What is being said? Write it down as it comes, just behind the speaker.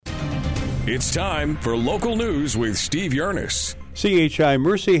It's time for local news with Steve Yurnis. CHI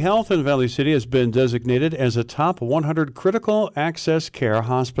Mercy Health in Valley City has been designated as a top 100 critical access care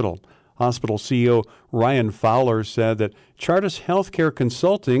hospital. Hospital CEO Ryan Fowler said that Chartis Healthcare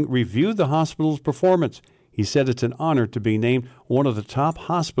Consulting reviewed the hospital's performance. He said it's an honor to be named one of the top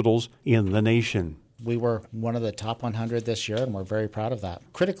hospitals in the nation. We were one of the top 100 this year, and we're very proud of that.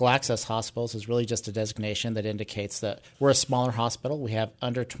 Critical access hospitals is really just a designation that indicates that we're a smaller hospital. We have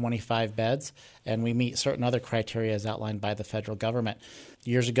under 25 beds, and we meet certain other criteria as outlined by the federal government.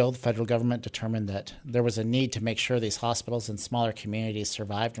 Years ago, the federal government determined that there was a need to make sure these hospitals in smaller communities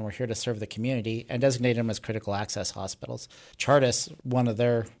survived, and we're here to serve the community and designate them as critical access hospitals. Chartis, one of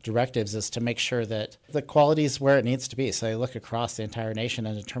their directives is to make sure that the quality is where it needs to be. So they look across the entire nation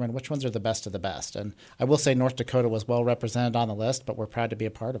and determine which ones are the best of the best. And I will say North Dakota was well represented on the list, but we're proud to be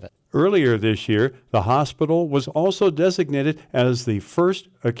a part of it. Earlier this year, the hospital was also designated as the first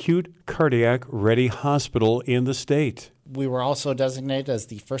acute cardiac ready hospital in the state. We were also designated as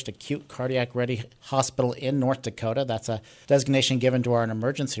the first acute cardiac-ready hospital in North Dakota. That's a designation given to our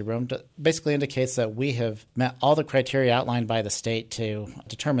emergency room. Basically indicates that we have met all the criteria outlined by the state to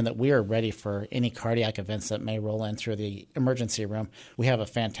determine that we are ready for any cardiac events that may roll in through the emergency room. We have a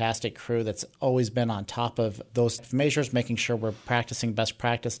fantastic crew that's always been on top of those measures, making sure we're practicing best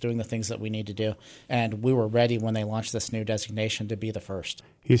practice, doing the things that we need to do. And we were ready when they launched this new designation to be the first.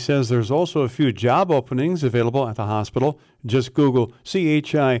 He says there's also a few job openings available at the hospital. Just Google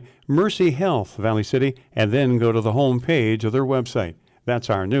CHI Mercy Health Valley City and then go to the home page of their website.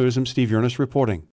 That's our news. I'm Steve Yurnis reporting.